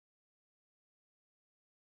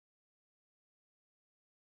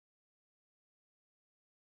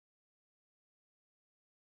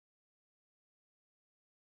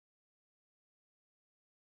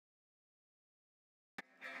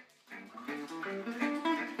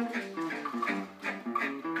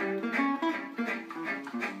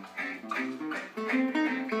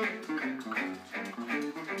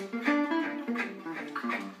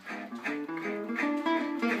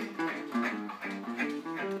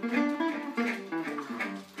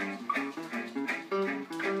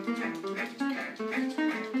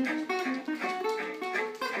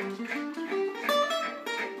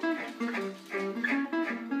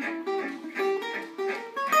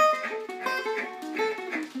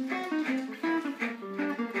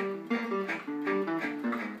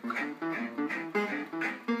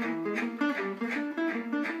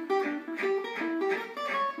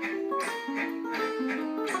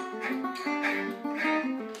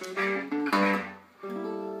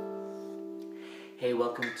Hey,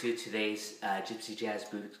 welcome to today's Gypsy Jazz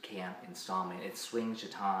Boot Camp installment. It's Swing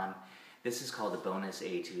Gitan. This is called the bonus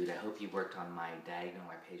Etude. I hope you worked on my diagonal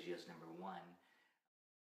arpeggios number 1.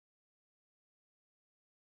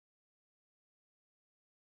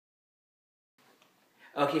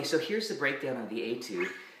 Okay, so here's the breakdown of the Etude.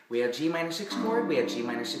 We have G minor 6 chord, we have G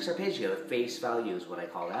minor 6 arpeggio. Face value is what I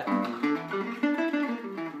call that.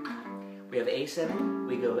 We have A7,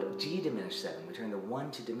 we go G diminished 7. We turn the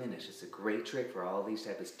 1 to diminished. It's a great trick for all these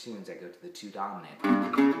types of tunes that go to the 2 dominant.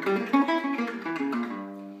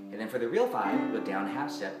 And then for the real 5, we go down a half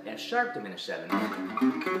step, F sharp diminished 7.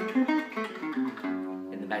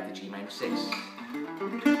 And then back to G minor 6.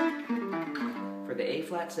 For the A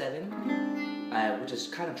flat 7, which is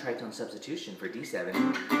kind of tritone substitution for D7,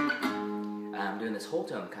 I'm doing this whole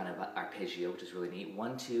tone kind of arpeggio, which is really neat.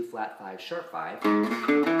 1, 2, flat 5, sharp 5.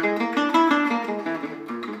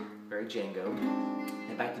 Very Django.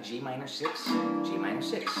 And back to G minor 6, G minor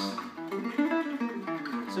 6.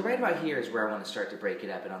 So right about here is where I want to start to break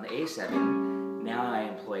it up. And on the A7, now I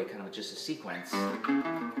employ kind of just a sequence.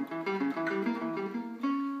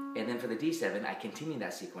 And then for the D7, I continue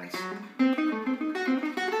that sequence.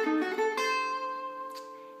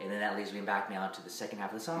 And then that leads me back now to the second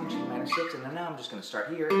half of the song, G minor 6, and then now I'm just going to start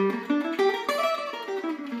here.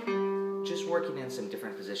 Just working in some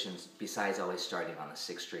different positions besides always starting on the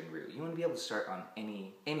 6-string root. You want to be able to start on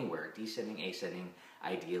anywhere, descending, ascending,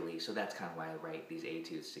 ideally. So that's kind of why I write these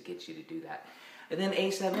etudes, to get you to do that. And then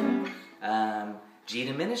A7, G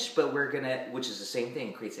diminished, but we're going to, which is the same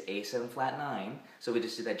thing, creates an A7 flat 9. So we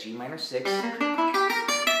just did that G minor 6. And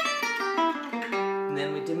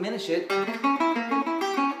then we diminish it.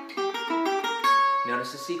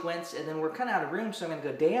 Notice the sequence, and then we're kind of out of room, so I'm going to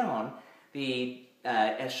go down the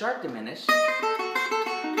F sharp diminished,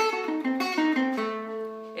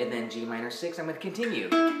 and then G minor 6. I'm going to continue.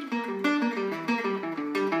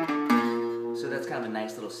 So that's kind of a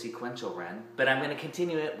nice little sequential run, but I'm going to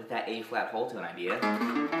continue it with that A flat whole tone idea.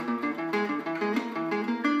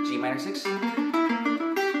 G minor 6.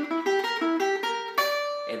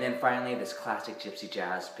 And then finally this classic gypsy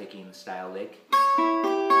jazz picking style lick.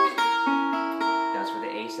 That's for the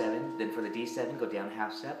A7, then for the D7, go down a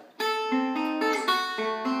half step. And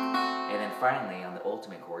then finally, on the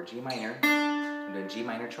ultimate chord, G minor, I'm doing G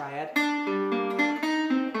minor triad to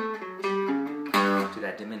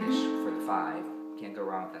that diminish for the 5. Can't go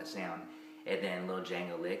wrong with that sound. And then a little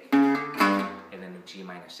Django lick, and then the G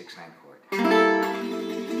minor 6/9 chord.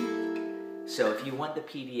 So if you want the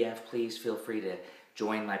PDF, please feel free to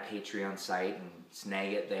join my Patreon site and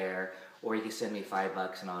snag it there. Or you can send me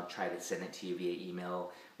 $5 and I'll try to send it to you via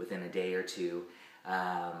email within a day or two.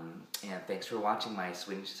 And thanks for watching my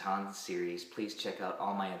Swing Gitan series. Please check out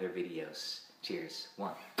all my other videos. Cheers.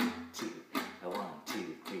 1, 2.